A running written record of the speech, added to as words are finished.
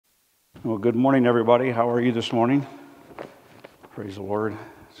Well, good morning, everybody. How are you this morning? Praise the Lord.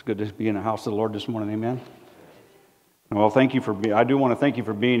 It's good to be in the house of the Lord this morning. Amen. Well, thank you for I do want to thank you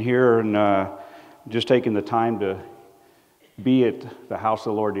for being here and just taking the time to be at the house of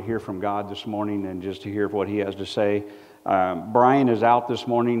the Lord to hear from God this morning and just to hear what He has to say. Brian is out this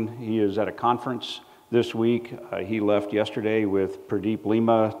morning. He is at a conference this week. He left yesterday with Pradeep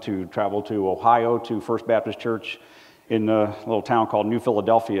Lima to travel to Ohio to First Baptist Church in a little town called New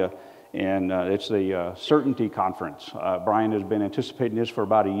Philadelphia. And it's the Certainty Conference. Brian has been anticipating this for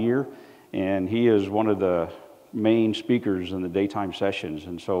about a year, and he is one of the main speakers in the daytime sessions.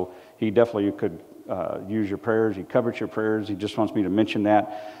 And so he definitely could use your prayers. He covers your prayers. He just wants me to mention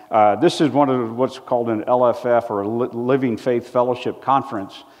that. This is one of what's called an LFF, or a Living Faith Fellowship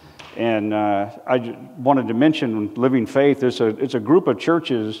Conference. And I wanted to mention Living Faith. It's a group of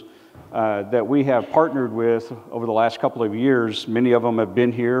churches that we have partnered with over the last couple of years. Many of them have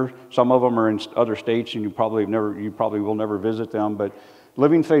been here. Some of them are in other states, and you probably will never visit them. But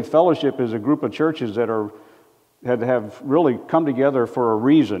Living Faith Fellowship is a group of churches that have really come together for a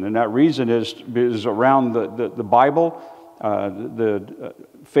reason, and that reason is around the Bible, the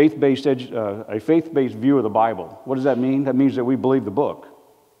faith-based a faith-based view of the Bible. What does that mean? That means that we believe the book.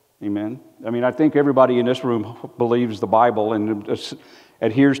 Amen. I mean, I think everybody in this room believes the Bible and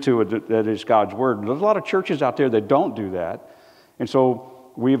adheres to it, that it's God's Word. There's a lot of churches out there that don't do that. And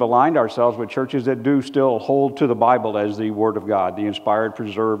so we've aligned ourselves with churches that do still hold to the Bible as the Word of God, the inspired,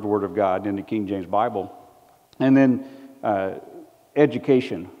 preserved Word of God in the King James Bible. And then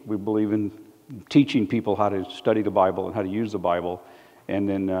education. We believe in teaching people how to study the Bible and how to use the Bible. And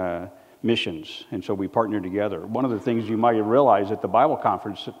then missions. And so we partner together. One of the things you might have realized at the Bible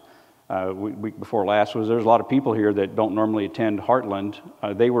conference week before last was there's a lot of people here that don't normally attend Heartland.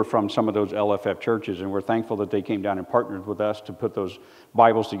 They were from some of those LFF churches, and we're thankful that they came down and partnered with us to put those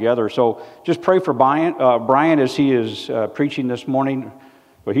Bibles together. So just pray for Brian as he is preaching this morning.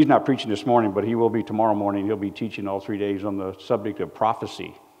 Well, he's not preaching this morning, but he will be tomorrow morning. He'll be teaching all 3 days on the subject of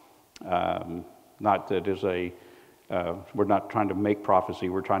prophecy. Not that is we're not trying to make prophecy.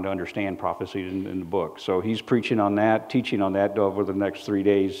 We're trying to understand prophecy in the book. So he's preaching on that, teaching on that over the next 3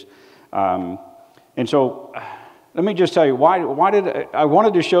 days. And so let me just tell you, why did I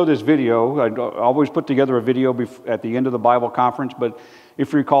wanted to show this video. I always put together a video at the end of the Bible conference, but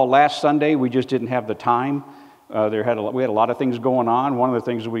if you recall, last Sunday we just didn't have the time. We had a lot of things going on. One of the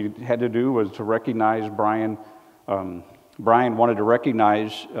things we had to do was to recognize Brian. Brian wanted to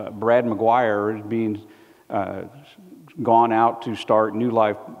recognize Brad McGuire as being gone out to start New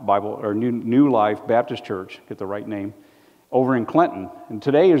Life Bible or New Life Baptist Church, get the right name, over in Clinton. And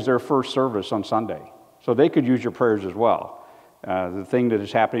today is their first service on Sunday. So they could use your prayers as well. The thing that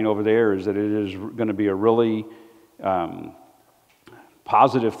is happening over there is that it is going to be a really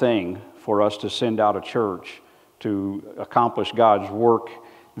positive thing for us to send out a church to accomplish God's work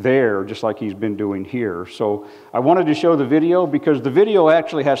there, just like He's been doing here. So I wanted to show the video because the video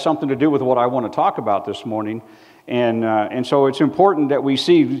actually has something to do with what I want to talk about this morning. And so it's important that we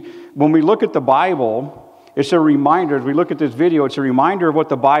see, when we look at the Bible, it's a reminder, as we look at this video, it's a reminder of what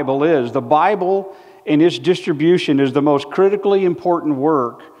the Bible is. The Bible and its distribution is the most critically important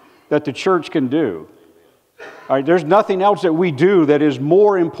work that the church can do. All right, there's nothing else that we do that is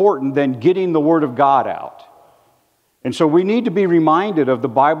more important than getting the Word of God out. And so we need to be reminded of the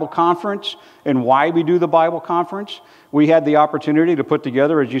Bible conference and why we do the Bible conference. We had the opportunity to put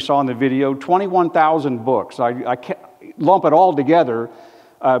together, as you saw in the video, 21,000 books. I can't lump it all together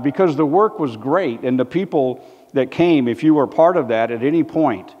because the work was great, and the people that came, if you were part of that at any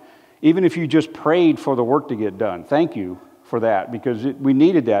point, even if you just prayed for the work to get done, thank you for that, because we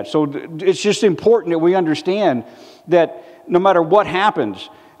needed that. So it's just important that we understand that no matter what happens,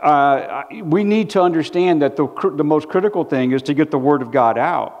 we need to understand that the most critical thing is to get the Word of God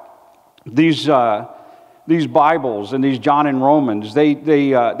out. These Bibles and these John and Romans,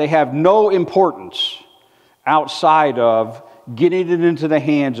 they have no importance outside of getting it into the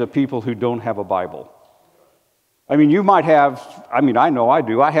hands of people who don't have a Bible. I mean, you might have, I know I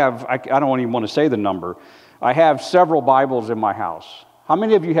do. I don't even want to say the number. I have several Bibles in my house. How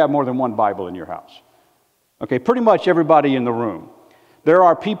many of you have more than one Bible in your house? Okay, pretty much everybody in the room. There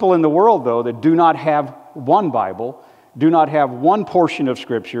are people in the world, though, that do not have one Bible, do not have one portion of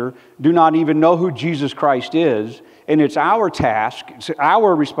Scripture, do not even know who Jesus Christ is, and it's our task, it's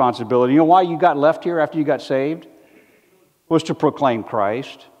our responsibility. You know why you got left here after you got saved? Was to proclaim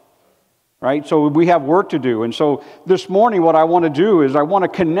Christ, right? So we have work to do. And so this morning what I want to do is I want to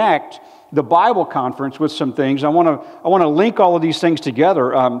connect the Bible conference with some things. I want to link all of these things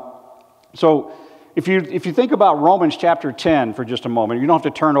together. So if you think about Romans chapter 10 for just a moment, you don't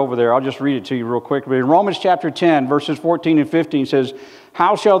have to turn over there. I'll just read it to you real quick. But in Romans chapter 10, verses 14 and 15 says,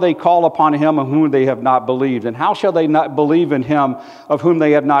 how shall they call upon him of whom they have not believed? And how shall they not believe in him of whom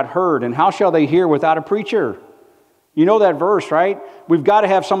they have not heard? And how shall they hear without a preacher? You know that verse, right? We've got to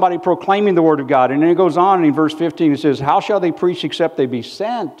have somebody proclaiming the word of God. And then it goes on in verse 15, it says, how shall they preach except they be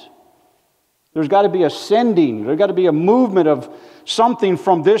sent? There's got to be a sending. There's got to be a movement of something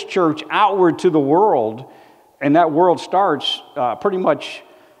from this church outward to the world. And that world starts pretty much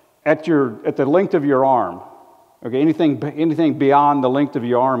at the length of your arm. Okay, anything beyond the length of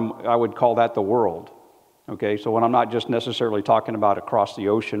your arm, I would call that the world. Okay, so when I'm not just necessarily talking about across the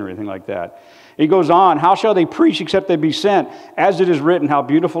ocean or anything like that. He goes on, how shall they preach except they be sent? As it is written, how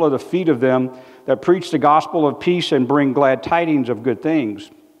beautiful are the feet of them that preach the gospel of peace and bring glad tidings of good things.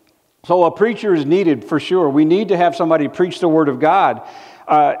 So a preacher is needed for sure. We need to have somebody preach the word of God.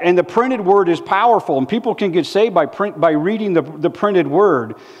 And the printed word is powerful, and people can get saved by reading the printed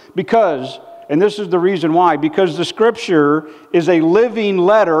word because, and this is the reason why, because the Scripture is a living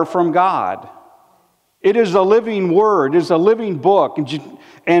letter from God. It is a living word. It is a living book.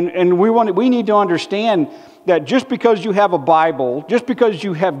 And we need to understand that just because you have a Bible, just because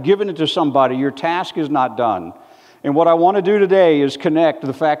you have given it to somebody, your task is not done. And what I want to do today is connect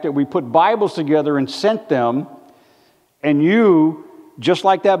the fact that we put Bibles together and sent them, and you, just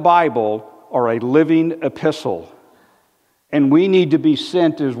like that Bible, are a living epistle. And we need to be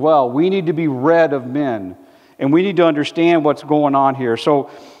sent as well. We need to be read of men. And we need to understand what's going on here. So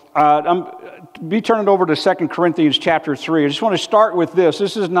be turning over to 2 Corinthians chapter 3. I just want to start with this.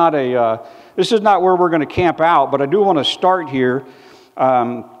 This is not where we're going to camp out, but I do want to start here,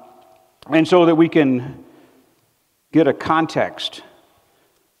 and so that we can get a context.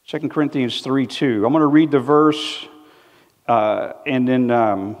 2 Corinthians 3:2. I'm going to read the verse, and then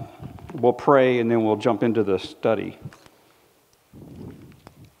we'll pray, and then we'll jump into the study.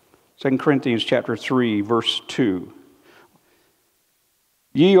 2 Corinthians chapter 3, verse 2.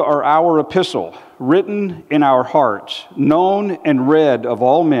 Ye are our epistle, written in our hearts, known and read of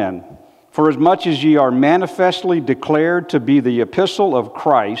all men. For as much as ye are manifestly declared to be the epistle of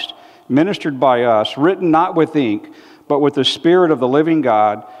Christ, ministered by us, written not with ink, but with the Spirit of the living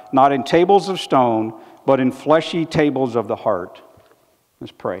God, not in tables of stone, but in fleshy tables of the heart.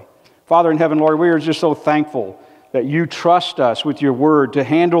 Let's pray. Father in heaven, Lord, we are just so thankful that you trust us with your word to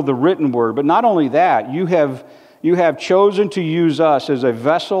handle the written word. But not only that, you have chosen to use us as a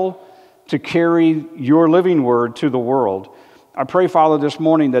vessel to carry your living word to the world. I pray, Father, this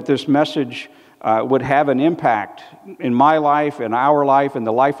morning that this message would have an impact in my life, in our life, in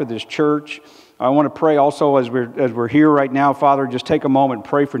the life of this church. I want to pray also as we're here right now, Father, just take a moment and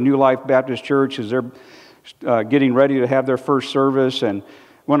pray for New Life Baptist Church as they're getting ready to have their first service. And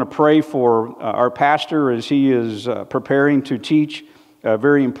I want to pray for our pastor as he is preparing to teach a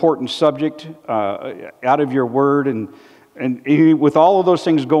very important subject out of your word. And with all of those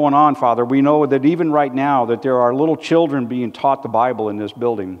things going on, Father, we know that even right now that there are little children being taught the Bible in this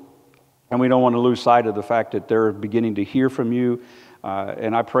building. And we don't want to lose sight of the fact that they're beginning to hear from you.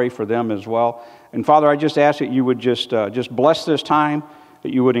 And I pray for them as well. And Father, I just ask that you would just bless this time,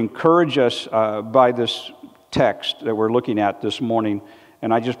 that you would encourage us by this text that we're looking at this morning.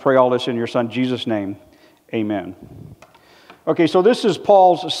 And I just pray all this in your Son, Jesus' name. Amen. Okay, so this is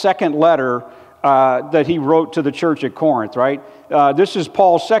Paul's second letter that he wrote to the church at Corinth, right? This is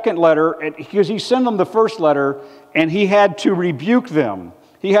Paul's second letter, because he sent them the first letter, and he had to rebuke them.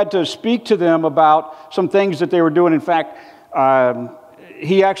 He had to speak to them about some things that they were doing. In fact,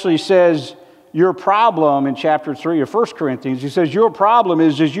 he actually says, your problem in chapter 3 of 1 Corinthians, he says, your problem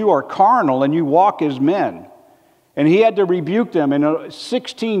is you are carnal and you walk as men. And he had to rebuke them in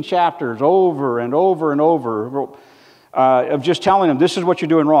 16 chapters over and over and over of just telling them, this is what you're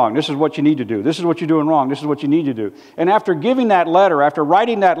doing wrong, this is what you need to do, this is what you're doing wrong, this is what you need to do. And after giving that letter, after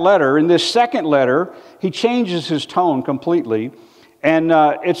writing that letter, in this second letter, he changes his tone completely. And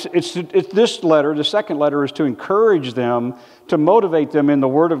it's this letter, the second letter, is to encourage them, to motivate them in the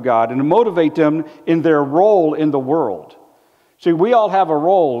Word of God, and to motivate them in their role in the world. See, we all have a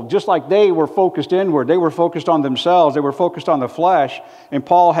role, just like they were focused inward. They were focused on themselves. They were focused on the flesh. And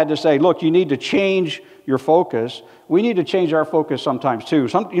Paul had to say, look, you need to change your focus. We need to change our focus sometimes too.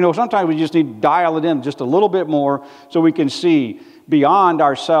 Sometimes we just need to dial it in just a little bit more so we can see beyond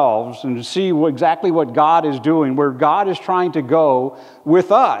ourselves and to see exactly what God is doing, where God is trying to go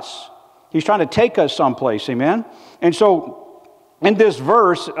with us. He's trying to take us someplace, amen? And so in this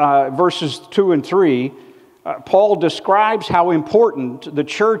verse, verses 2 and 3, Paul describes how important the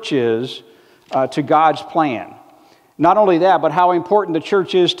church is to God's plan. Not only that, but how important the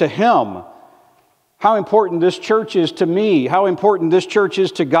church is to him. how important this church is to me, how important this church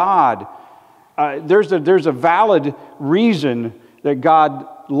is to God. There's a valid reason that God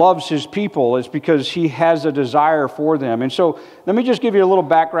loves his people. It's because he has a desire for them. And so let me just give you a little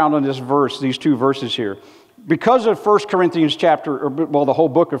background on this verse, these two verses here. Because of 1 Corinthians the whole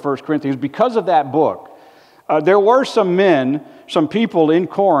book of 1 Corinthians, because of that book, there were some men, some people in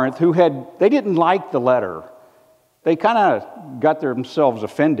Corinth who they didn't like the letter. They kind of got themselves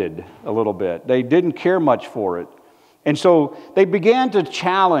offended a little bit. They didn't care much for it. And so they began to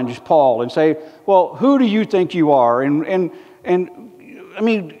challenge Paul and say, well, who do you think you are? And I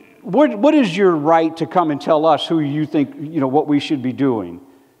mean, what is your right to come and tell us who you think, what we should be doing?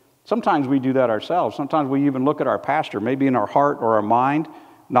 Sometimes we do that ourselves. Sometimes we even look at our pastor, maybe in our heart or our mind,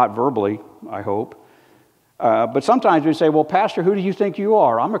 not verbally, I hope. But sometimes we say, well, pastor, who do you think you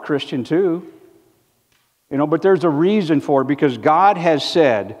are? I'm a Christian too. But there's a reason for it, because God has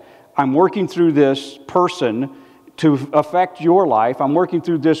said, I'm working through this person to affect your life. I'm working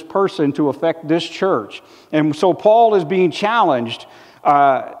through this person to affect this church. And so Paul is being challenged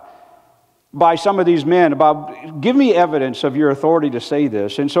by some of these men about, give me evidence of your authority to say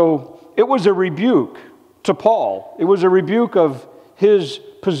this. And so it was a rebuke to Paul. It was a rebuke of his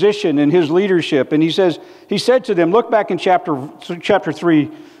position and his leadership. And he said to them, look back in chapter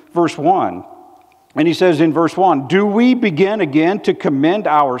 3, verse 1. And he says in verse 1, do we begin again to commend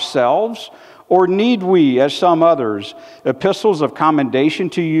ourselves, or need we, as some others, epistles of commendation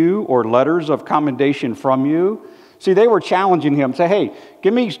to you, or letters of commendation from you? See, they were challenging him. Say, hey,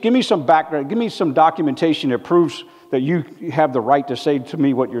 give me some background, give me some documentation that proves that you have the right to say to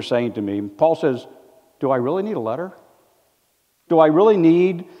me what you're saying to me. And Paul says, do I really need a letter? Do I really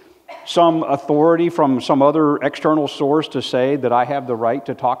need some authority from some other external source to say that I have the right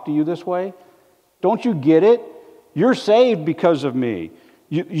to talk to you this way? Don't you get it? You're saved because of me.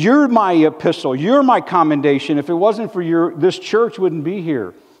 You're my epistle. You're my commendation. If it wasn't for this church wouldn't be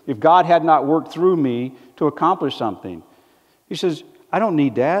here if God had not worked through me to accomplish something. He says, I don't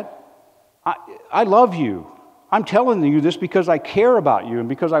need that. I love you. I'm telling you this because I care about you and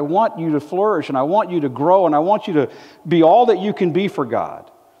because I want you to flourish and I want you to grow and I want you to be all that you can be for God.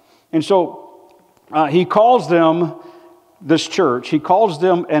 And so he calls them, this church, he calls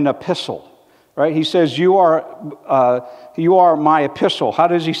them an epistle. Right? He says, you are my epistle. How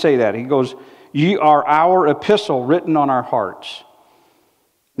does he say that? He goes, ye are our epistle written on our hearts.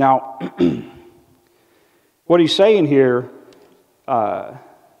 Now, what he's saying here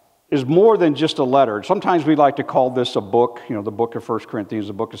is more than just a letter. Sometimes we like to call this a book, the book of 1 Corinthians,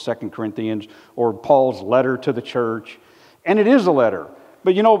 the book of 2 Corinthians, or Paul's letter to the church. And it is a letter.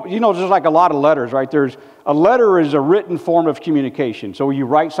 But there's like a lot of letters, right? A letter is a written form of communication. So you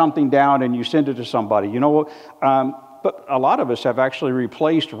write something down and you send it to somebody. But a lot of us have actually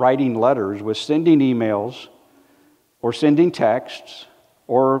replaced writing letters with sending emails or sending texts,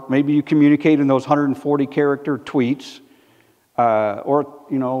 or maybe you communicate in those 140-character tweets,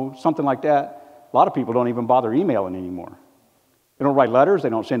 or something like that. A lot of people don't even bother emailing anymore. They don't write letters. They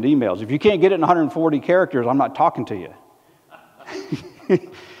don't send emails. If you can't get it in 140 characters, I'm not talking to you.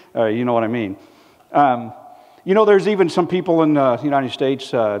 You know what I mean. There's even some people in the United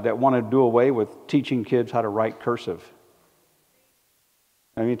States that want to do away with teaching kids how to write cursive.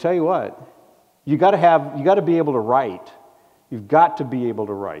 I mean, tell you what, you got to be able to write. You've got to be able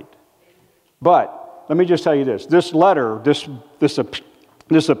to write. But let me just tell you this: this letter, this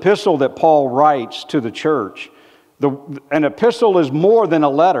epistle that Paul writes to the church, an epistle is more than a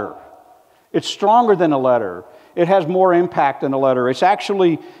letter. It's stronger than a letter. It has more impact than a letter. It's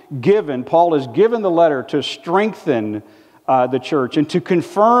actually Paul has given the letter to strengthen the church and to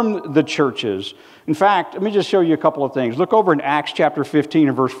confirm the churches. In fact, let me just show you a couple of things. Look over in Acts chapter 15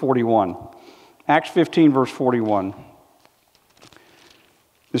 and verse 41. Acts 15 verse 41.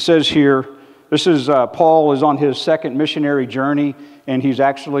 It says here, Paul is on his second missionary journey, and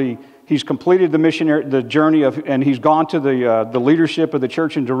he's completed the journey and he's gone to the leadership of the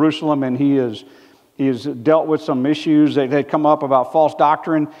church in Jerusalem, and he has dealt with some issues that had come up about false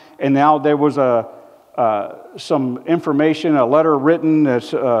doctrine, and now there was some information, a letter written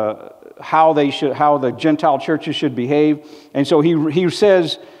that's how the Gentile churches should behave. And so he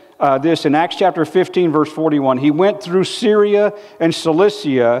says this in Acts chapter 15, verse 41. He went through Syria and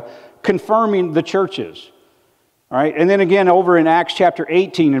Cilicia, confirming the churches. All right, and then again over in Acts chapter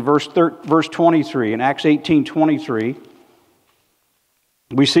 18 and verse 23. In Acts 18:23,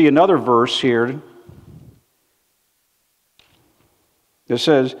 we see another verse here. It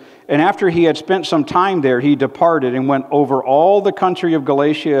says, and after he had spent some time there, he departed and went over all the country of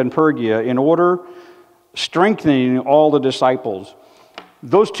Galatia and Phrygia in order, strengthening all the disciples.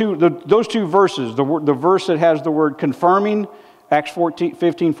 Those two verses, the verse that has the word confirming, Acts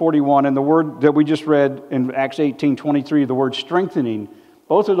 15:41, and the word that we just read in Acts 18:23, the word strengthening,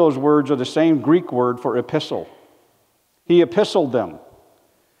 both of those words are the same Greek word for epistle. He epistled them.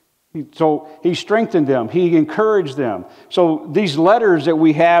 So he strengthened them. He encouraged them. So these letters that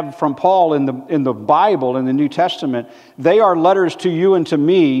we have from Paul in the Bible, in the New Testament, they are letters to you and to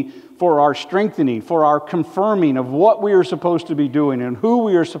me for our strengthening, for our confirming of what we are supposed to be doing and who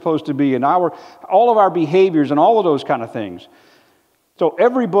we are supposed to be and all of our behaviors and all of those kind of things. So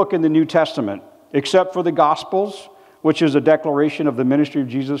every book in the New Testament, except for the Gospels, which is a declaration of the ministry of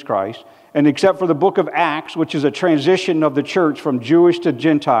Jesus Christ, and except for the book of Acts, which is a transition of the church from Jewish to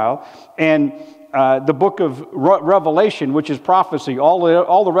Gentile, and the book of Revelation, which is prophecy,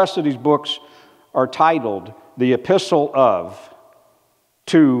 all the rest of these books are titled the Epistle of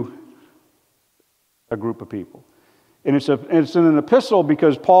to a group of people. And it's an epistle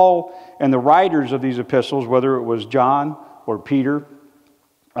because Paul and the writers of these epistles, whether it was John or Peter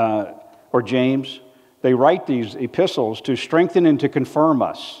or James, they write these epistles to strengthen and to confirm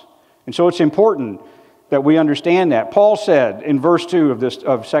us. And so it's important that we understand that. Paul said in verse 2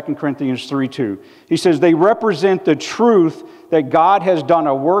 of 2 Corinthians 3:2, he says, they represent the truth that God has done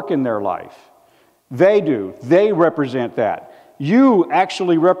a work in their life. They do. They represent that. You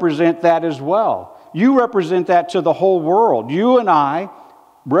actually represent that as well. You represent that to the whole world. You and I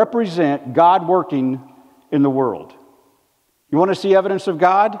represent God working in the world. You want to see evidence of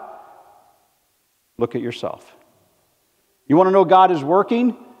God? Look at yourself. You want to know God is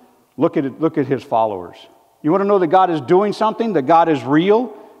working? Look at his followers. You want to know that God is doing something, that God is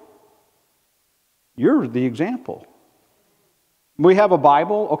real? You're the example. We have a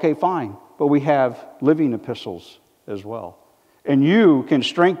Bible, okay, fine, but we have living epistles as well. And you can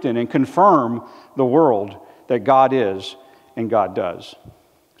strengthen and confirm the world that God is and God does.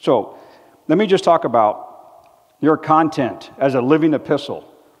 So, let me just talk about your content as a living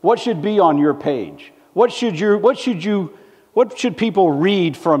epistle. What should be on your page? What should people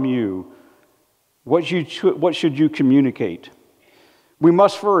read from you? What should you communicate? We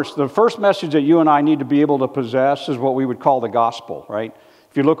must the first message that you and I need to be able to possess is what we would call the gospel, right?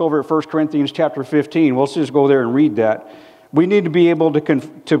 If you look over at 1 Corinthians chapter 15, we'll just go there and read that. We need to be able to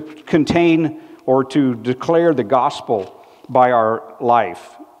contain or to declare the gospel by our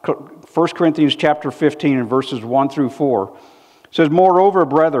life. 1 Corinthians chapter 15 and verses 1 through 4 says, moreover,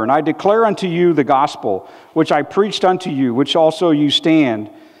 brethren, I declare unto you the gospel, which I preached unto you, which also ye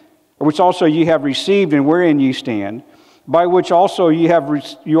have received, and wherein ye stand, by which also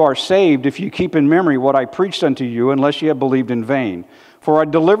you are saved, if you keep in memory what I preached unto you, unless ye have believed in vain. For I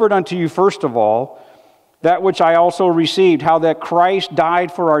delivered unto you first of all that which I also received, how that Christ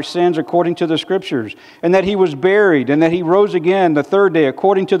died for our sins according to the Scriptures, and that he was buried, and that he rose again the third day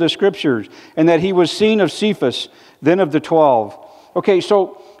according to the Scriptures, and that he was seen of Cephas, then of the 12. Okay,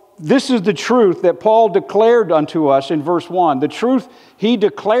 so this is the truth that Paul declared unto us in verse 1. The truth, he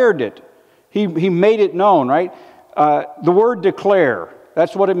declared it. He made it known, right? The word declare,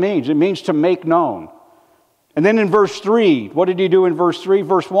 that's what it means. It means to make known. And then in verse 3, what did he do in verse 3?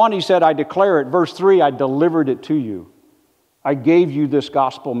 Verse 1, he said, I declare it. Verse 3, I delivered it to you. I gave you this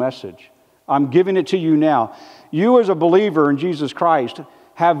gospel message. I'm giving it to you now. You as a believer in Jesus Christ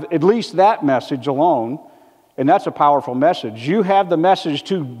have at least that message alone, and that's a powerful message. You have the message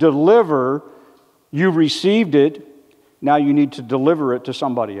to deliver. You received it. Now you need to deliver it to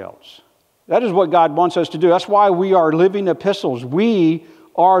somebody else. That is what God wants us to do. That's why we are living epistles. We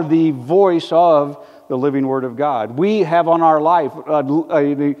are the voice of the living Word of God. We have on our life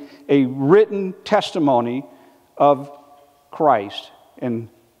a written testimony of Christ and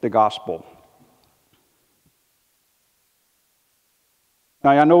the gospel.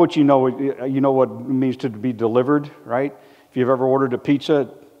 Now, I know what you know what it means to be delivered, right? If you've ever ordered a pizza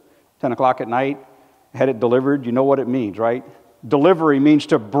at 10 o'clock at night, had it delivered, you know what it means, right? Delivery means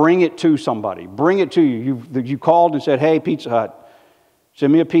to bring it to somebody. Bring it to you. You called and said, hey, Pizza Hut,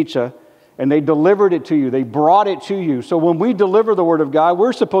 send me a pizza. And they delivered it to you. They brought it to you. So when we deliver the Word of God,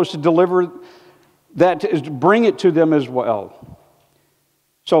 we're supposed to deliver that, bring it to them as well.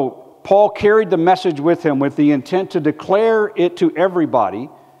 So Paul carried the message with him with the intent to declare it to everybody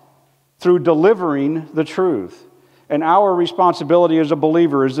through delivering the truth. And our responsibility as a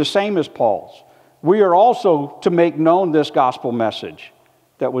believer is the same as Paul's. We are also to make known this gospel message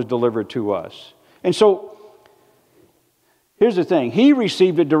that was delivered to us. And so, here's the thing. He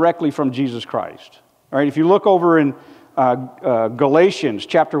received it directly from Jesus Christ. All right, if you look over in Galatians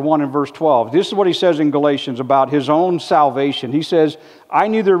chapter 1 and verse 12. This is what he says in Galatians about his own salvation. He says, I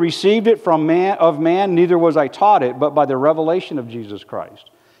neither received it from man, neither was I taught it, but by the revelation of Jesus Christ.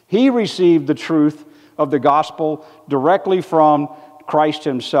 He received the truth of the gospel directly from Christ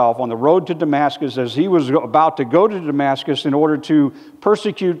himself on the road to Damascus as he was about to go to Damascus in order to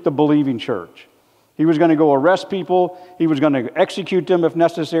persecute the believing church. He was going to go arrest people. He was going to execute them if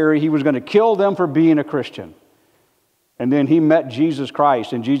necessary. He was going to kill them for being a Christian. And then he met Jesus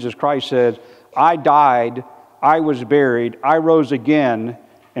Christ, and Jesus Christ said, I died, I was buried, I rose again.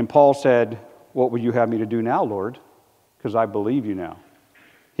 And Paul said, what would you have me to do now, Lord? Because I believe you now.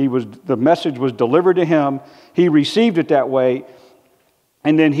 The message was delivered to him. He received it that way.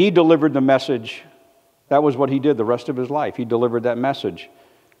 And then he delivered the message. That was what he did the rest of his life. He delivered that message.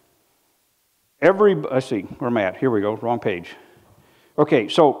 Let's see, where am I at? Here we go, wrong page. Okay,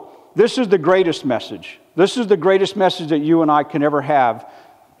 so this is the greatest message. This is the greatest message that you and I can ever have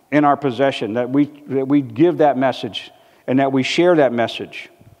in our possession, that we give that message and that we share that message.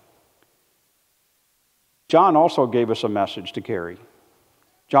 John also gave us a message to carry.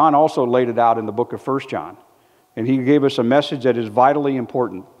 John also laid it out in the book of 1 John. And he gave us a message that is vitally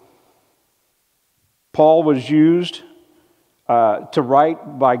important. Paul was used to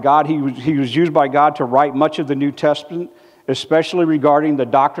write by God. He was used by God to write much of the New Testament, especially regarding the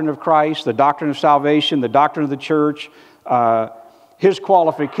doctrine of Christ, the doctrine of salvation, the doctrine of the church. His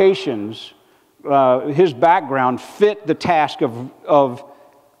qualifications, his background fit the task of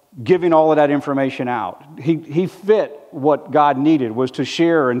giving all of that information out. He fit what God needed, was to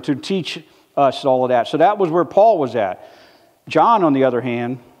share and to teach us all of that. So that was where Paul was at. John, on the other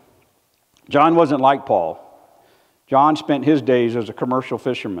hand, John wasn't like Paul. John spent his days as a commercial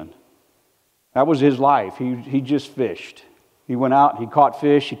fisherman. That was his life. He just fished. He went out, he caught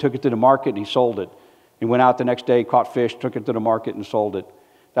fish, he took it to the market, and he sold it. He went out the next day, caught fish, took it to the market, and sold it.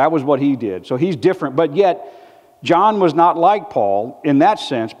 That was what he did. So he's different. But yet, John was not like Paul in that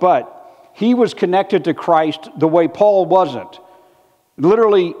sense, but he was connected to Christ the way Paul wasn't.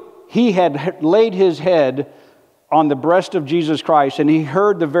 Literally, he had laid his head on the breast of Jesus Christ, and he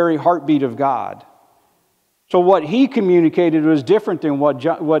heard the very heartbeat of God. So what he communicated was different than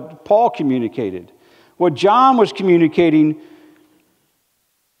what Paul communicated. What John was communicating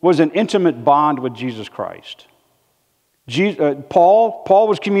was an intimate bond with Jesus Christ. Paul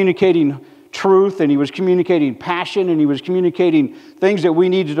was communicating truth, and he was communicating passion, and he was communicating things that we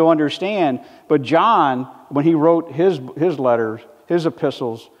needed to understand. But John, when he wrote his letters, his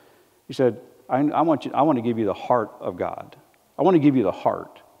epistles, he said, I want to give you the heart of God. I want to give you the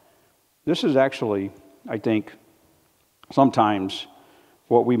heart. This is actually, I think, sometimes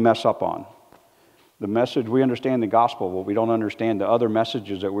what we mess up on. The message, we understand the gospel, but we don't understand the other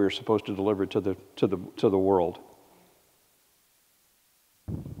messages that we're supposed to deliver to the world.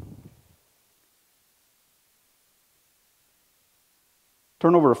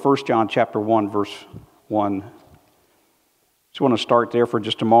 Turn over to 1 John chapter 1, verse 1. Just want to start there for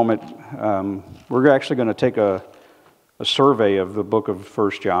just a moment. We're actually going to take a survey of the book of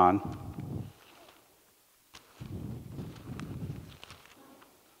 1 John.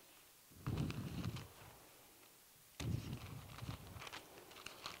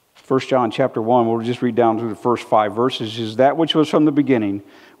 1 John chapter 1, we'll just read down to the first 5 verses, is that which was from the beginning,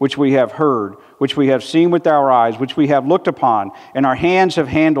 which we have heard, which we have seen with our eyes, which we have looked upon, and our hands have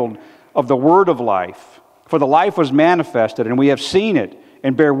handled of the word of life. For the life was manifested, and we have seen it,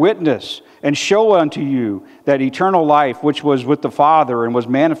 and bear witness, and show unto you that eternal life which was with the Father and was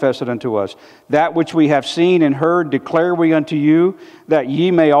manifested unto us. That which we have seen and heard declare we unto you, that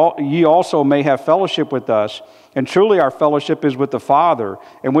ye also may have fellowship with us. And truly our fellowship is with the Father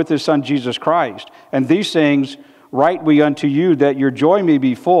and with His Son Jesus Christ. And these things write we unto you, that your joy may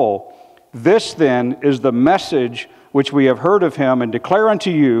be full. This then is the message which we have heard of Him, and declare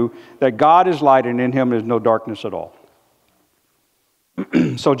unto you that God is light, and in Him is no darkness at all.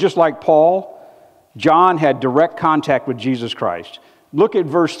 So just like Paul, John had direct contact with Jesus Christ. Look at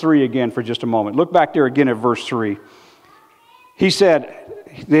verse 3 again for just a moment. Look back there again at verse 3. He said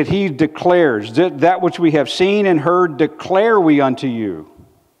that he declares, that which we have seen and heard declare we unto you.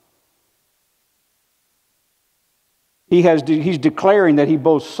 He's declaring that he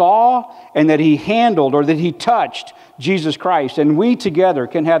both saw and that he handled, or that he touched Jesus Christ. And we together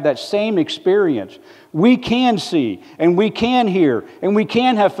can have that same experience. We can see, and we can hear, and we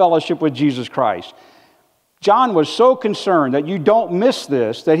can have fellowship with Jesus Christ. John was so concerned that you don't miss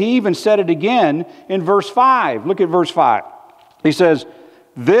this, that he even said it again in verse 5. Look at verse 5. He says,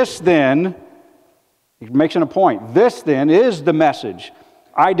 this then, he makes it a point, this then is the message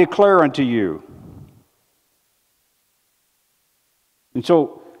I declare unto you. And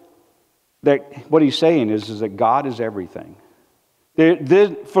so what he's saying is that God is everything.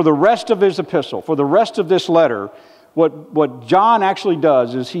 For the rest of his epistle, for the rest of this letter, what John actually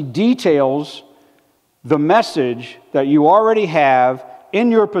does is he details the message that you already have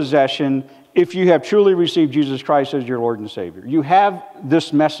in your possession if you have truly received Jesus Christ as your Lord and Savior. You have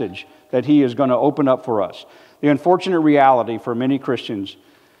this message that he is going to open up for us. The unfortunate reality for many Christians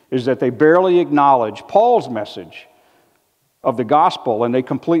is that they barely acknowledge Paul's message of the gospel, and they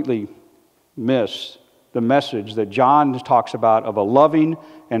completely miss the message that John talks about of a loving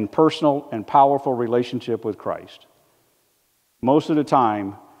and personal and powerful relationship with Christ. Most of the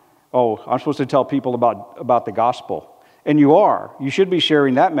time, I'm supposed to tell people about the gospel. And you are. You should be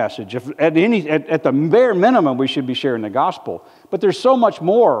sharing that message. At the bare minimum, we should be sharing the gospel. But there's so much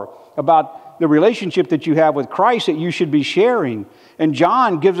more about the relationship that you have with Christ that you should be sharing. And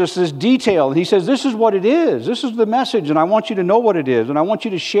John gives us this detail. He says, this is what it is. This is the message, and I want you to know what it is, and I want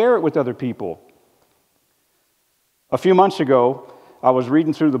you to share it with other people. A few months ago, I was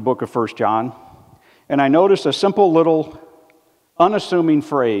reading through the book of 1 John, and I noticed a simple little unassuming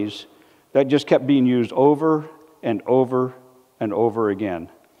phrase that just kept being used over and over and over again.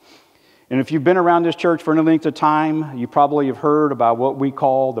 And if you've been around this church for any length of time, you probably have heard about what we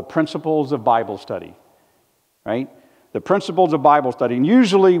call the principles of Bible study, right? The principles of Bible study. And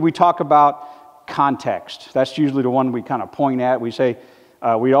usually we talk about context. That's usually the one we kind of point at. We say,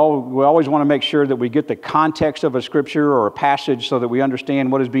 we always want to make sure that we get the context of a scripture or a passage so that we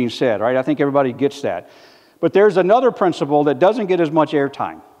understand what is being said, right? I think everybody gets that. But there's another principle that doesn't get as much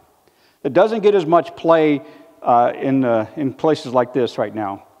airtime, that doesn't get as much play in places like this right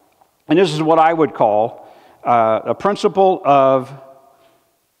now. And this is what I would call a principle of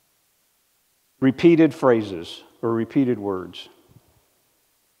repeated phrases or repeated words.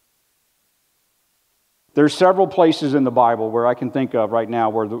 There's several places in the Bible where I can think of right now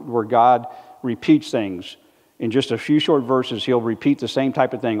where God repeats things. In just a few short verses, he'll repeat the same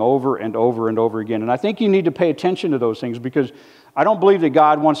type of thing over and over and over again. And I think you need to pay attention to those things because I don't believe that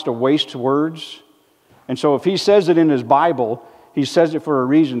God wants to waste words. And so if he says it in his Bible, he says it for a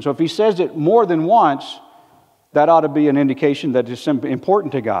reason. So if he says it more than once, that ought to be an indication that it's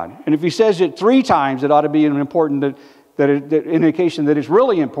important to God. And if he says it 3 times, it ought to be an important indication that it's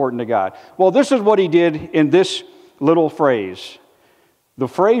really important to God. Well, this is what he did in this little phrase. The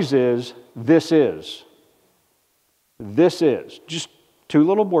phrase is, this is. This is. Just 2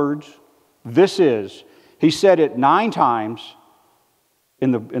 little words. This is. He said it 9 times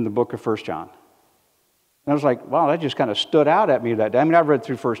in the book of 1 John. And I was like, wow, that just kind of stood out at me that day. I mean, I've read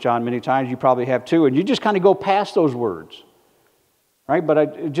through 1 John many times. You probably have too. And you just kind of go past those words. Right? But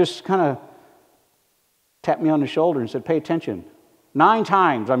it just kind of tapped me on the shoulder and said, pay attention. 9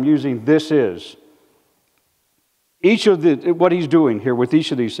 times I'm using this is. What he's doing here with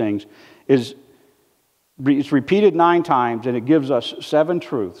each of these things is it's repeated 9 times, and it gives us 7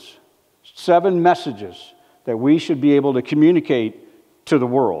 truths, 7 messages that we should be able to communicate to the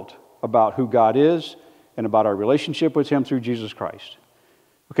world about who God is and about our relationship with him through Jesus Christ.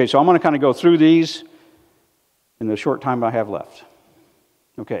 Okay, so I'm going to kind of go through these in the short time I have left.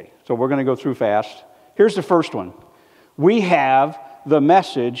 Okay, so we're going to go through fast. Here's the first one. We have the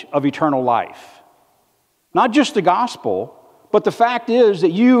message of eternal life. Not just the gospel, but the fact is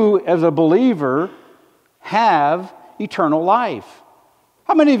that you, as a believer, have eternal life.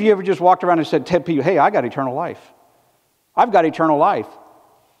 How many of you ever just walked around and said to people, hey, I got eternal life. I've got eternal life.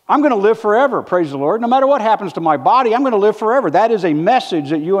 I'm going to live forever, praise the Lord. No matter what happens to my body, I'm going to live forever. That is a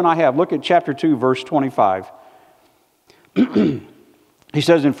message that you and I have. Look at chapter 2, verse 25. He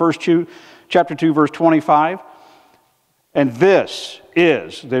says in chapter 2, verse 25, and this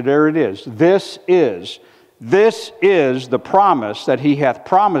is the promise that he hath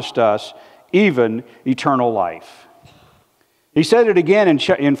promised us, even eternal life. He said it again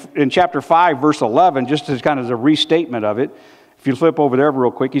in chapter 5, verse 11, just as kind of a restatement of it. If you flip over there real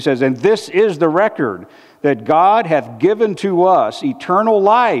quick, he says, and this is the record, that God hath given to us eternal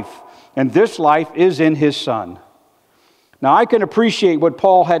life, and this life is in his Son. Now, I can appreciate what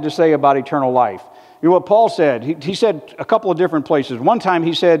Paul had to say about eternal life. You know what Paul said? He said a couple of different places. One time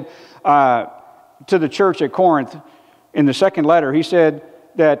he said to the church at Corinth, in the second letter, he said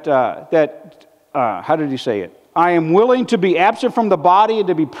that how did he say it? I am willing to be absent from the body and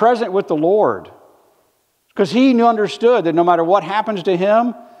to be present with the Lord. Because he understood that no matter what happens to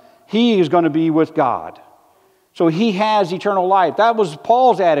him, he is going to be with God. So he has eternal life. That was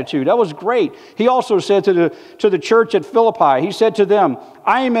Paul's attitude. That was great. He also said to the church at Philippi, he said to them,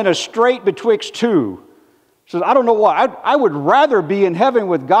 I am in a strait betwixt two. He says, I don't know why. I would rather be in heaven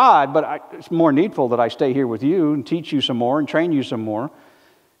with God, but it's more needful that I stay here with you and teach you some more and train you some more.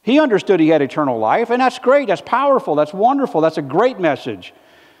 He understood he had eternal life, and that's great. That's powerful. That's wonderful. That's a great message.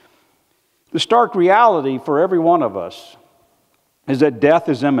 The stark reality for every one of us is that death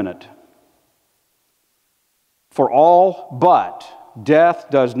is imminent. For all but death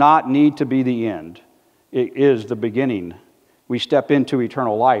does not need to be the end. It is the beginning. We step into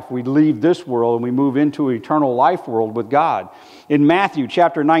eternal life. We leave this world and we move into an eternal life world with God. In Matthew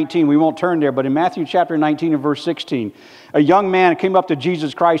chapter 19, we won't turn there, but in Matthew chapter 19 and verse 16, a young man came up to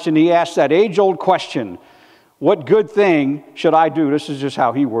Jesus Christ and he asked that age-old question, what good thing should I do? This is just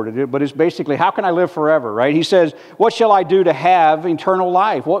how he worded it, but it's basically, how can I live forever, right? He says, what shall I do to have eternal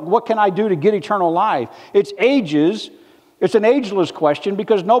life? What can I do to get eternal life? It's an ageless question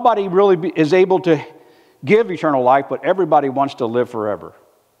because nobody really is able to give eternal life, but everybody wants to live forever.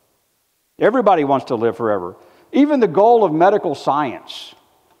 Everybody wants to live forever. Even the goal of medical science.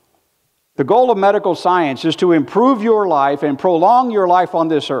 The goal of medical science is to improve your life and prolong your life on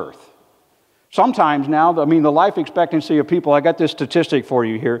this earth. Sometimes now, the life expectancy of people, I got this statistic for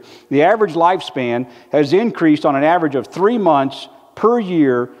you here. The average lifespan has increased on an average of 3 months per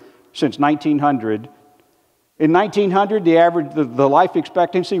year since 1900. In 1900, the life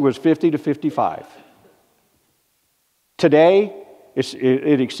expectancy was 50 to 55. Today,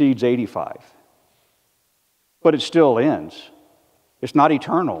 it exceeds 85. But it still ends. It's not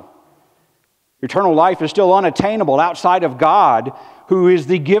eternal. Eternal life is still unattainable outside of God, who is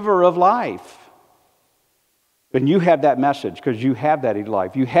the giver of life. And you have that message because you have that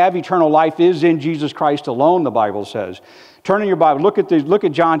life. You have eternal life is in Jesus Christ alone, the Bible says. Turn in your Bible. Look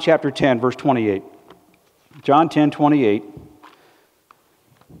at John chapter 10, verse 28. John 10, 28.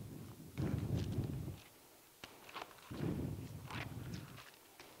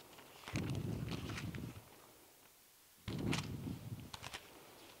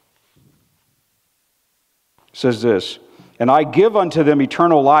 Says this, and I give unto them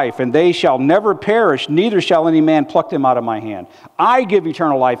eternal life, and they shall never perish, neither shall any man pluck them out of my hand. I give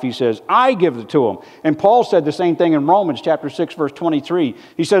eternal life, he says. I give it to them. And Paul said the same thing in Romans chapter 6, verse 23.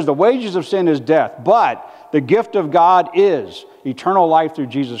 He says, the wages of sin is death, but the gift of God is eternal life through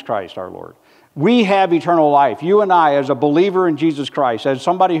Jesus Christ our Lord. We have eternal life. You and I, as a believer in Jesus Christ, as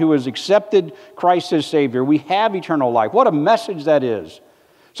somebody who has accepted Christ as Savior, we have eternal life. What a message that is.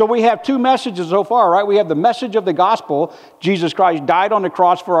 So we have two messages so far, right? We have the message of the gospel. Jesus Christ died on the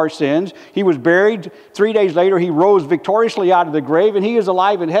cross for our sins. He was buried. 3 days later, he rose victoriously out of the grave, and he is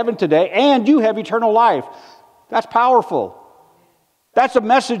alive in heaven today, and you have eternal life. That's powerful. That's a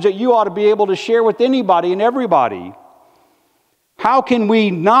message that you ought to be able to share with anybody and everybody. How can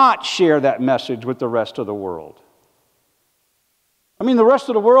we not share that message with the rest of the world? The rest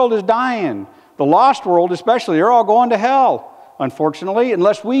of the world is dying. The lost world especially, they're all going to hell. Unfortunately,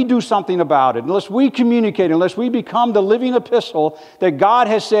 unless we do something about it, unless we communicate, unless we become the living epistle that God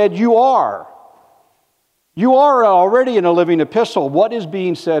has said you are. You are already in a living epistle. What is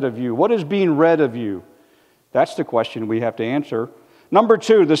being said of you? What is being read of you? That's the question we have to answer. Number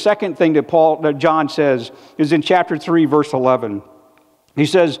two, the second thing that John says is in chapter 3, verse 11. He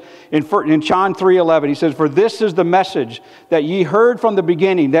says, in John 3:11, he says, for this is the message that ye heard from the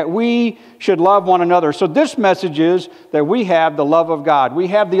beginning, that we should love one another. So this message is that we have the love of God. We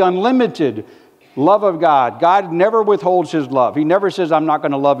have the unlimited love of God. God never withholds his love. He never says, I'm not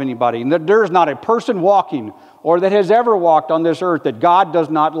going to love anybody. And there's not a person walking or that has ever walked on this earth that God does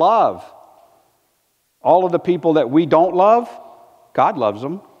not love. All of the people that we don't love, God loves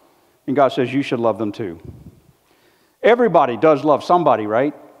them. And God says, you should love them too. Everybody does love somebody,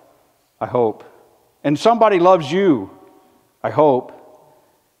 right? I hope. And somebody loves you, I hope.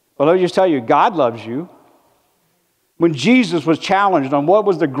 But let me just tell you, God loves you. When Jesus was challenged on what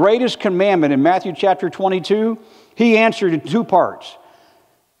was the greatest commandment in Matthew chapter 22, he answered in two parts.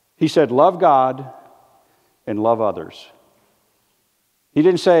 He said, love God and love others. He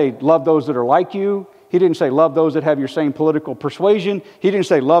didn't say, love those that are like you. He didn't say, love those that have your same political persuasion. He didn't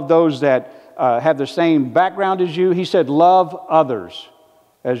say, love those that have the same background as you. He said, love others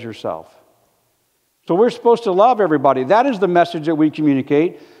as yourself. So we're supposed to love everybody. That is the message that we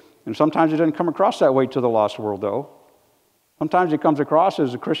communicate. And sometimes it doesn't come across that way to the lost world, though. Sometimes it comes across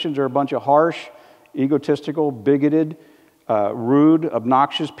as the Christians are a bunch of harsh, egotistical, bigoted, rude,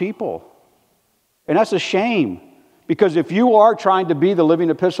 obnoxious people. And that's a shame. Because if you are trying to be the living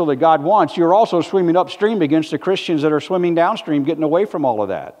epistle that God wants, you're also swimming upstream against the Christians that are swimming downstream, getting away from all of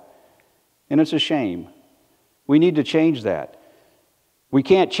that. And it's a shame. We need to change that. We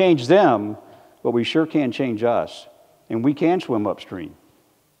can't change them, but we sure can change us. And we can swim upstream.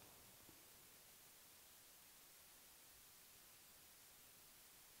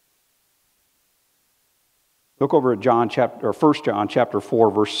 Look over at 1 John chapter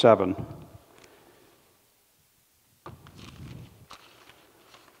 4, verse 7.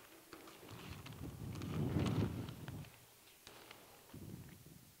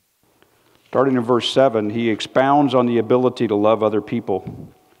 Starting in verse 7, he expounds on the ability to love other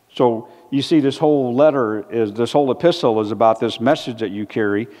people. So you see this whole epistle is about this message that you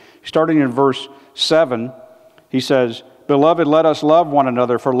carry. Starting in verse 7, he says, Beloved, let us love one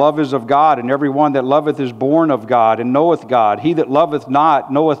another, for love is of God, and every one that loveth is born of God, and knoweth God. He that loveth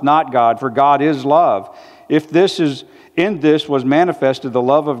not knoweth not God, for God is love. In this was manifested the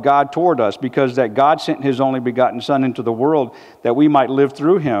love of God toward us, because that God sent his only begotten Son into the world, that we might live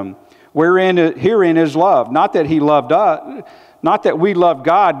through him. Herein is love, not that we loved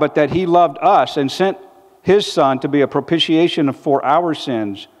God, but that he loved us and sent his Son to be a propitiation for our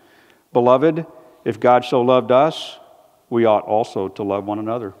sins. Beloved, if God so loved us, we ought also to love one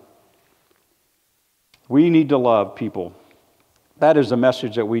another. We need to love people. That is the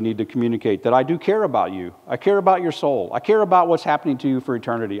message that we need to communicate, that I do care about you. I care about your soul. I care about what's happening to you for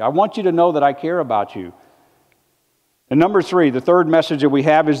eternity. I want you to know that I care about you. And number 3, the third message that we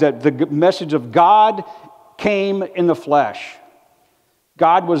have is that the message of God came in the flesh.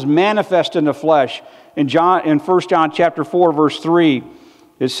 God was manifest in the flesh. In 1 John chapter 4, verse 3,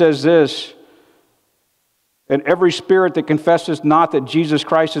 it says this, And every spirit that confesseth not that Jesus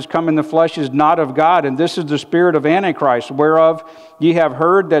Christ is come in the flesh is not of God, and this is the spirit of Antichrist, whereof ye have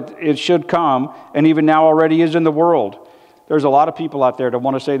heard that it should come, and even now already is in the world. There's a lot of people out there that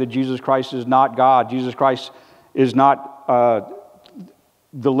want to say that Jesus Christ is not God. Jesus Christ is not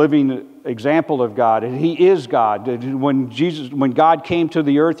the living example of God. He is God. When God came to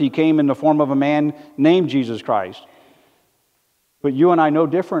the earth, he came in the form of a man named Jesus Christ. But you and I know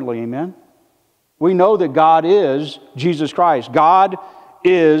differently, amen? We know that God is Jesus Christ. God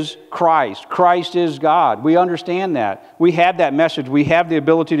is Christ. Christ is God. We understand that. We have that message. We have the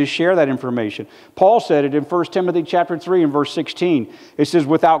ability to share that information. Paul said it in 1 Timothy chapter 3 and verse 16. It says,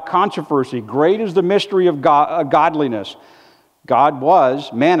 without controversy, great is the mystery of godliness. God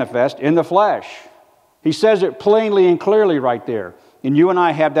was manifest in the flesh. He says it plainly and clearly right there. And you and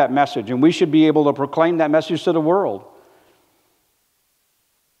I have that message, and we should be able to proclaim that message to the world.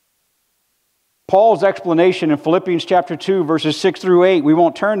 Paul's explanation in Philippians chapter 2, verses 6 through 8, we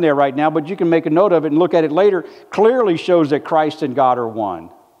won't turn there right now, but you can make a note of it and look at it later, clearly shows that Christ and God are one.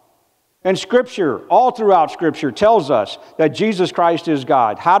 And Scripture, all throughout Scripture, tells us that Jesus Christ is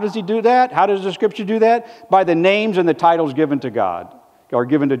God. How does he do that? How does the Scripture do that? By the names and the titles given to God, or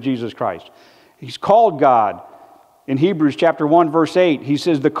given to Jesus Christ. He's called God. In Hebrews chapter 1, verse 8, he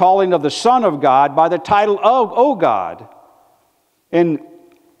says, the calling of the Son of God by the title of, O God. And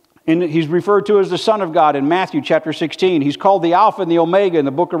he's referred to as the Son of God in Matthew chapter 16. He's called the Alpha and the Omega in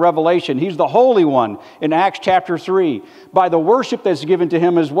the book of Revelation. He's the Holy One in Acts chapter 3. By the worship that's given to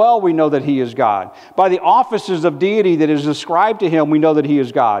him as well, we know that he is God. By the offices of deity that is ascribed to him, we know that he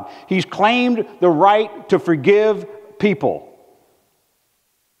is God. He's claimed the right to forgive people.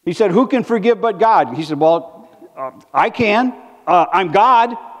 He said, who can forgive but God? He said, well, I can. I'm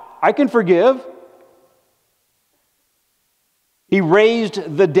God. I can forgive. He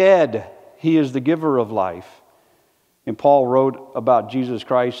raised the dead. He is the giver of life. And Paul wrote about Jesus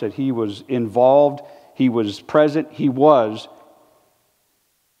Christ that he was involved, he was present, he was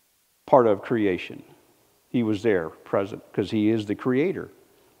part of creation. He was there, present, because he is the creator.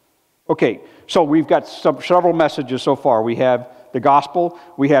 Okay, so we've got several messages so far. We have the gospel,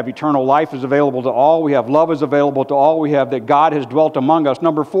 we have eternal life is available to all, we have love is available to all, we have that God has dwelt among us.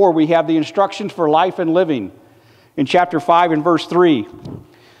 Number 4, we have the instructions for life and living. In chapter 5 and verse 3,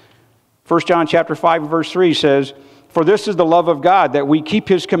 1 John chapter 5 and verse 3 says, for this is the love of God, that we keep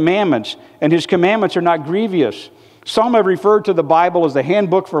his commandments, and his commandments are not grievous. Some have referred to the Bible as the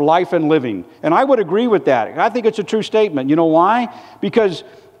handbook for life and living. And I would agree with that. I think it's a true statement. You know why? Because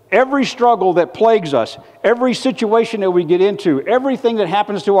every struggle that plagues us, every situation that we get into, everything that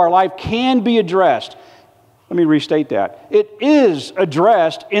happens to our life can be addressed. Let me restate that. It is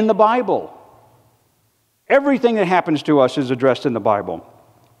addressed in the Bible. Everything that happens to us is addressed in the Bible.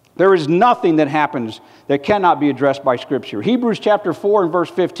 There is nothing that happens that cannot be addressed by Scripture. Hebrews chapter 4 and verse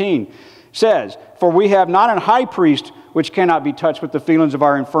 15 says, for we have not an high priest which cannot be touched with the feelings of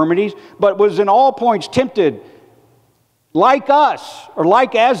our infirmities, but was in all points tempted like us, or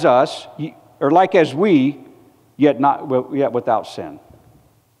like as us, or like as we, yet without sin.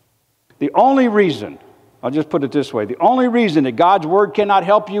 The only reason, I'll just put it this way, the only reason that God's Word cannot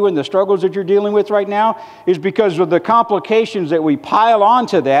help you in the struggles that you're dealing with right now is because of the complications that we pile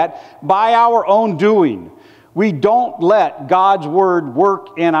onto that by our own doing. We don't let God's word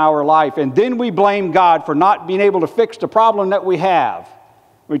work in our life, and then we blame God for not being able to fix the problem that we have.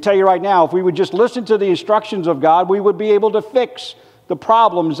 Let me tell you right now, if we would just listen to the instructions of God, we would be able to fix the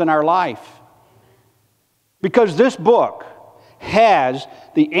problems in our life. Because this book has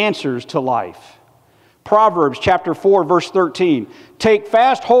the answers to life. Proverbs chapter 4, verse 13. Take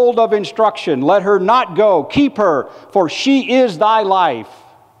fast hold of instruction. Let her not go. Keep her, for she is thy life.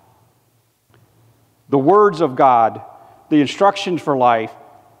 The words of God, the instructions for life,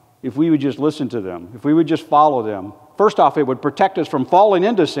 if we would just listen to them, if we would just follow them, first off, it would protect us from falling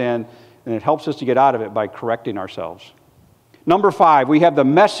into sin, and it helps us to get out of it by correcting ourselves. Number 5, we have the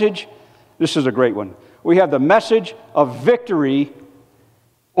message. This is a great one. We have the message of victory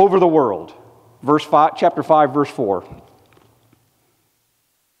over the world. Chapter 5, verse 4.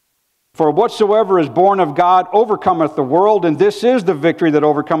 For whatsoever is born of God overcometh the world, and this is the victory that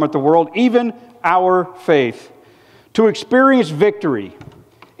overcometh the world, even our faith. To experience victory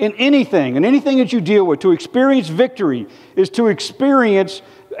in anything that you deal with, to experience victory is to experience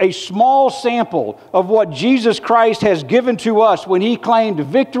a small sample of what Jesus Christ has given to us when He claimed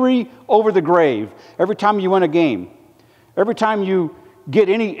victory over the grave. Every time you win a game, every time you get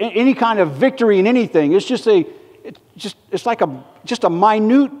any kind of victory in anything, it's like a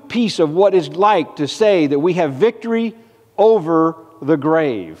minute piece of what it's like to say that we have victory over the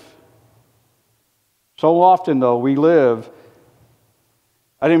grave. So often, though, we live.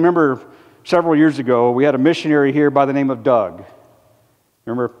 I remember several years ago, we had a missionary here by the name of Doug.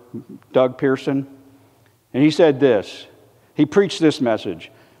 Remember Doug Pearson? And he said this. He preached this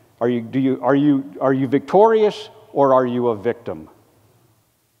message. Are you victorious or are you a victim?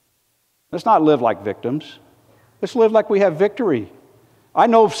 Let's not live like victims. Let's live like we have victory. I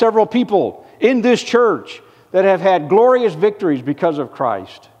know of several people in this church that have had glorious victories because of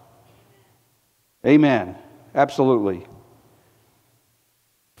Christ. Amen. Absolutely.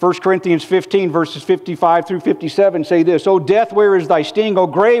 1 Corinthians 15, verses 55 through 57 say this, O death, where is thy sting? O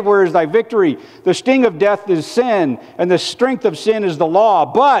grave, where is thy victory? The sting of death is sin, and the strength of sin is the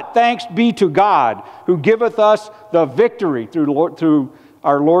law. But thanks be to God, who giveth us the victory through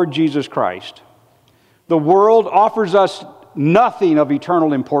our Lord Jesus Christ. The world offers us nothing of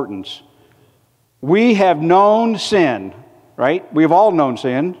eternal importance. We have known sin, right? We've all known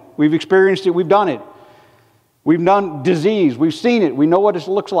sin. We've experienced it. We've done it. We've done disease. We've seen it. We know what it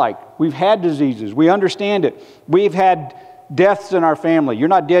looks like. We've had diseases. We understand it. We've had deaths in our family. You're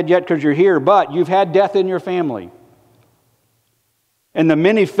not dead yet because you're here, but you've had death in your family. And the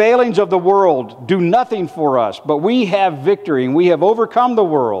many failings of the world do nothing for us, but we have victory, and we have overcome the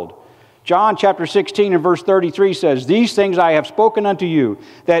world. John chapter 16 and verse 33 says, These things I have spoken unto you,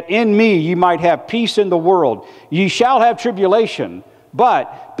 that in me ye might have peace in the world. Ye shall have tribulation,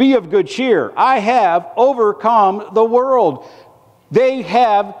 but be of good cheer. I have overcome the world. They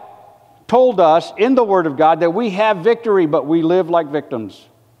have told us in the Word of God that we have victory, but we live like victims.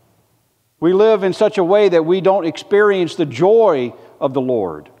 We live in such a way that we don't experience the joy of the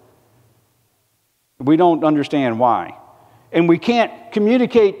Lord. We don't understand why. And we can't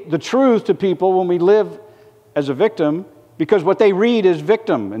communicate the truth to people when we live as a victim, because what they read is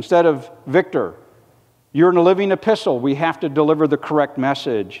victim instead of victor. You're in a living epistle. We have to deliver the correct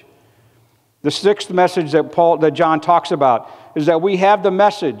message. The sixth message that John talks about is that we have the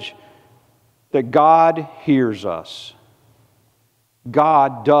message that God hears us.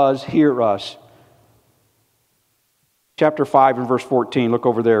 God does hear us. Chapter 5 and verse 14, look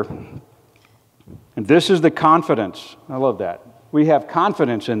over there. And this is the confidence. I love that. We have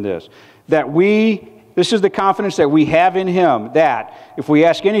confidence in this. This is the confidence that we have in Him, that if we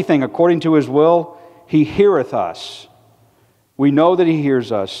ask anything according to His will, He heareth us. We know that He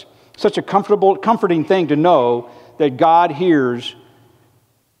hears us. Such a comforting thing to know that God hears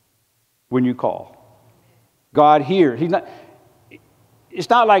when you call. God hears. It's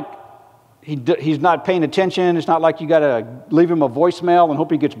not like He's not paying attention. It's not like you got to leave Him a voicemail and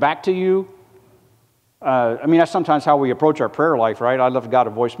hope He gets back to you. That's sometimes how we approach our prayer life, right? I left God a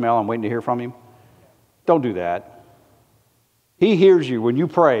voicemail. I'm waiting to hear from Him. Don't do that. He hears you when you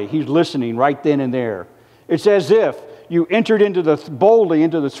pray. He's listening right then and there. It's as if you entered boldly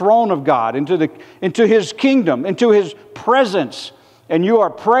into the throne of God, into His kingdom, into His presence, and you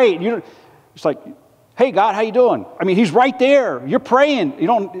are praying. It's like, hey, God, how you doing? He's right there. You're praying.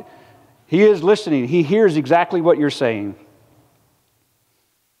 He is listening. He hears exactly what you're saying.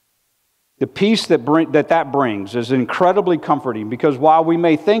 The peace that brings is incredibly comforting, because while we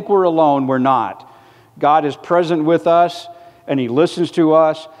may think we're alone, we're not. God is present with us, and He listens to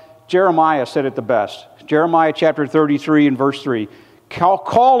us. Jeremiah said it the best. Jeremiah chapter 33 and verse 3.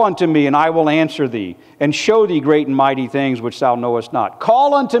 Call unto me, and I will answer thee, and show thee great and mighty things which thou knowest not.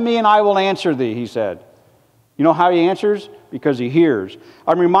 Call unto me, and I will answer thee, he said. You know how he answers? Because he hears.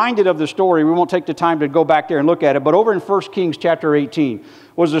 I'm reminded of the story. We won't take the time to go back there and look at it, but over in 1 Kings chapter 18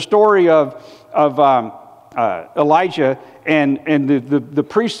 was the story of Elijah and the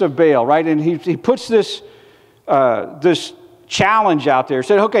priests of Baal, right? And he puts this challenge out there.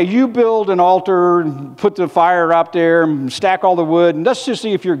 Said, okay, you build an altar, and put the fire up there, and stack all the wood, and let's just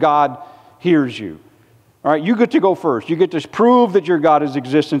see if your God hears you. All right, you get to go first. You get to prove that your God is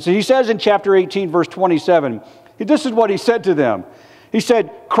existence. And he says in chapter 18, verse 27, this is what he said to them. He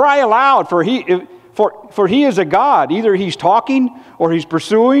said, cry aloud, for he is a God. Either he's talking, or he's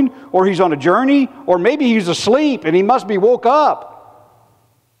pursuing, or he's on a journey, or maybe he's asleep and he must be woke up.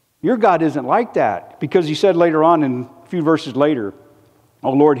 Your God isn't like that, because he said later on, in a few verses later,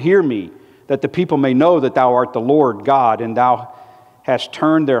 O Lord, hear me, that the people may know that thou art the Lord God, and thou hast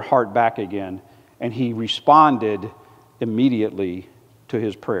turned their heart back again. And he responded immediately to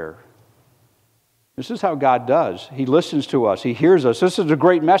his prayer. This is how God does. He listens to us. He hears us. This is a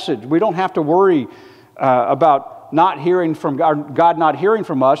great message. We don't have to worry about not hearing from God not hearing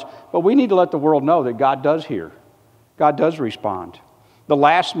from us, but we need to let the world know that God does hear. God does respond. The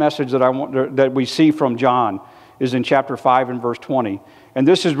last message that we see from John is in chapter 5 and verse 20. And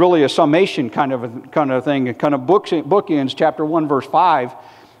this is really a summation kind of thing, kind of bookends chapter 1, verse 5.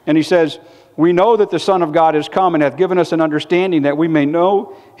 And he says, we know that the Son of God is come and hath given us an understanding that we may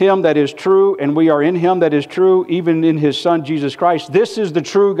know him that is true, and we are in him that is true, even in his Son, Jesus Christ. This is the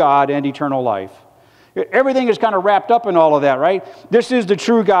true God and eternal life. Everything is kind of wrapped up in all of that, right? This is the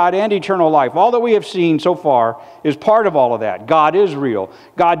true God and eternal life. All that we have seen so far is part of all of that. God is real.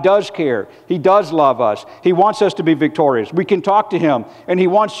 God does care. He does love us. He wants us to be victorious. We can talk to him, and he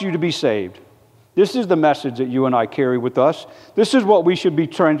wants you to be saved. This is the message that you and I carry with us. This is what we should be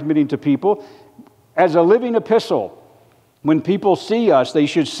transmitting to people. As a living epistle, when people see us, they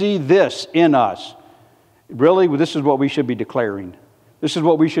should see this in us. Really, this is what we should be declaring. This is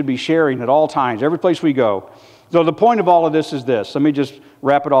what we should be sharing at all times, every place we go. So the point of all of this is this. Let me just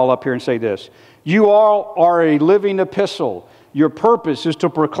wrap it all up here and say this. You all are a living epistle. Your purpose is to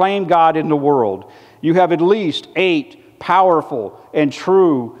proclaim God in the world. You have at least 8 powerful and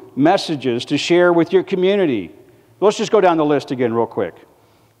true messages to share with your community. Let's just go down the list again real quick.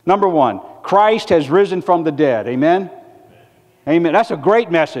 Number 1, Christ has risen from the dead. Amen? Amen. That's a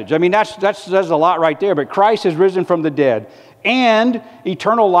great message. I mean, that says a lot right there. But Christ has risen from the dead. And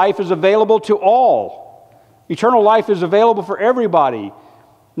eternal life is available to all. Eternal life is available for everybody.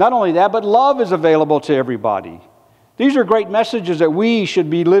 Not only that, but love is available to everybody. These are great messages that we should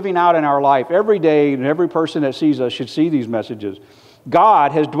be living out in our life every day, and every person that sees us should see these messages.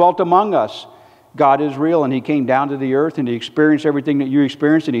 God has dwelt among us. God is real, and he came down to the earth, and he experienced everything that you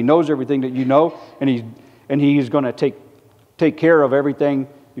experienced, and he knows everything that you know, and he is going to take care of everything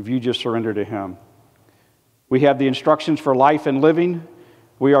if you just surrender to him. We have the instructions for life and living.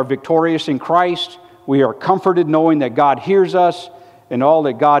 We are victorious in Christ. We are comforted knowing that God hears us, and all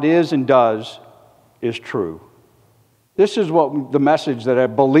that God is and does is true. This is what the message that a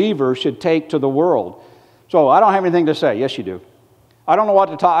believer should take to the world. So I don't have anything to say. Yes, you do. I don't know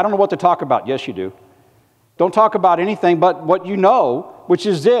what to talk about. Yes, you do. Don't talk about anything but what you know, which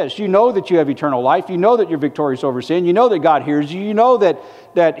is this. You know that you have eternal life. You know that you're victorious over sin. You know that God hears you. You know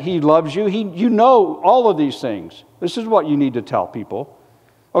that he loves you. You know all of these things. This is what you need to tell people.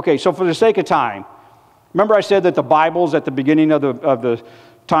 Okay, so for the sake of time, remember I said that the Bibles at the beginning of the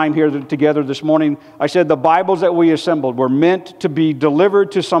time here together this morning, I said the Bibles that we assembled were meant to be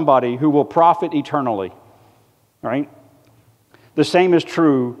delivered to somebody who will profit eternally. All right? The same is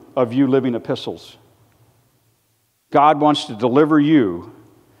true of you living epistles. God wants to deliver you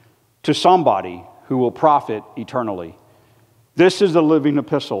to somebody who will profit eternally. This is the living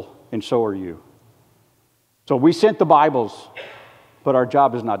epistle, and so are you. So we sent the Bibles, but our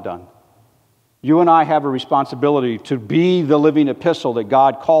job is not done. You and I have a responsibility to be the living epistle that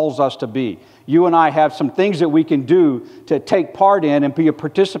God calls us to be. You and I have some things that we can do to take part in and be a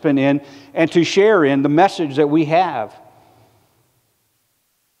participant in and to share in the message that we have.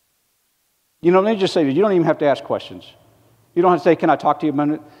 You know, let me just say that you don't even have to ask questions. You don't have to say, can I talk to you a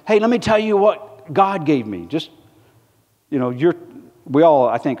minute? Hey, let me tell you what God gave me. Just, you know, we all,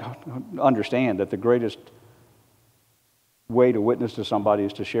 I think, understand that the greatest way to witness to somebody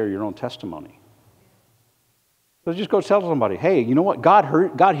is to share your own testimony. So just go tell somebody, hey, you know what?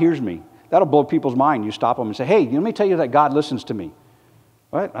 God hears me. That'll blow people's mind. You stop them and say, hey, let me tell you that God listens to me.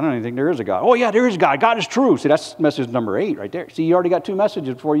 What? I don't even think there is a God. Oh, yeah, there is a God. God is true. See, that's message number 8 right there. See, you already got 2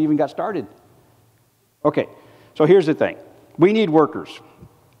 messages before you even got started. Okay, so here's the thing. We need workers.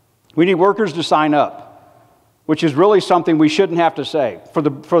 We need workers to sign up, which is really something we shouldn't have to say for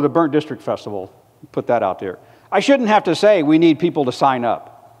the Burnt District Festival. Put that out there. I shouldn't have to say we need people to sign up.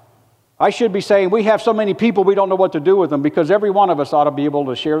 I should be saying we have so many people we don't know what to do with them, because every one of us ought to be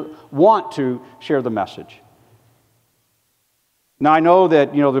able to want to share the message. Now, I know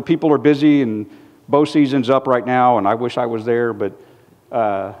that, the people are busy and bow season's up right now, and I wish I was there, but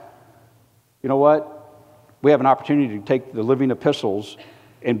you know what? We have an opportunity to take the living epistles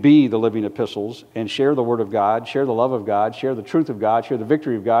and be the living epistles and share the Word of God, share the love of God, share the truth of God, share the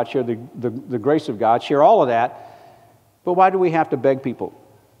victory of God, share the grace of God, share all of that. But why do we have to beg people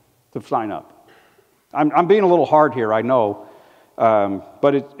to sign up? I'm being a little hard here, I know,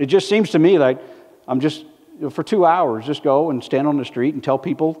 but it just seems to me like I'm just, for 2 hours, just go and stand on the street and tell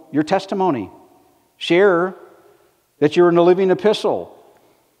people your testimony. Share that you're in the living epistle.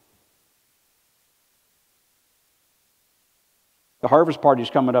 The harvest party is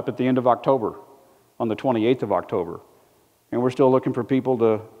coming up at the end of October, on the 28th of October, and we're still looking for people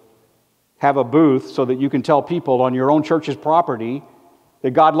to have a booth so that you can tell people on your own church's property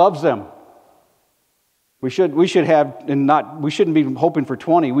that God loves them. We shouldn't be hoping for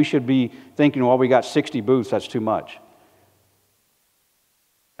 20. We should be thinking, well, we got 60 booths. That's too much.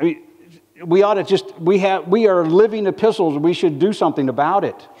 I mean, we are living epistles. We should do something about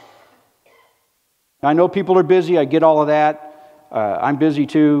it. I know people are busy. I get all of that. I'm busy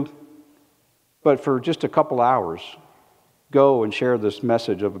too. But for just a couple hours, go and share this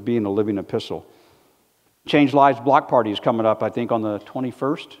message of being a living epistle. Change Lives Block Party is coming up, I think, on the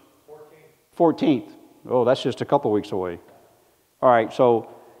 21st? 14th. Oh, that's just a couple weeks away. All right, so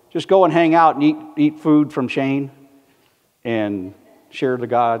just go and hang out and eat food from Shane and share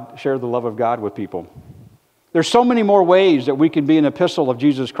the love of God with people. There's so many more ways that we can be an epistle of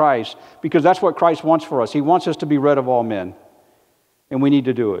Jesus Christ, because that's what Christ wants for us. He wants us to be read of all men, and we need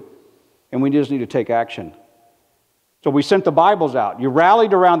to do it. And we just need to take action. So we sent the Bibles out. You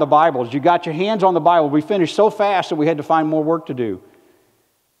rallied around the Bibles. You got your hands on the Bible. We finished so fast that we had to find more work to do.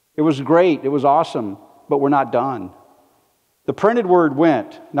 It was great. It was awesome. But we're not done. The printed word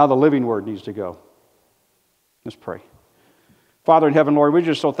went. Now the living word needs to go. Let's pray. Father in heaven, Lord, we're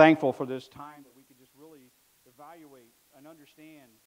just so thankful for this time.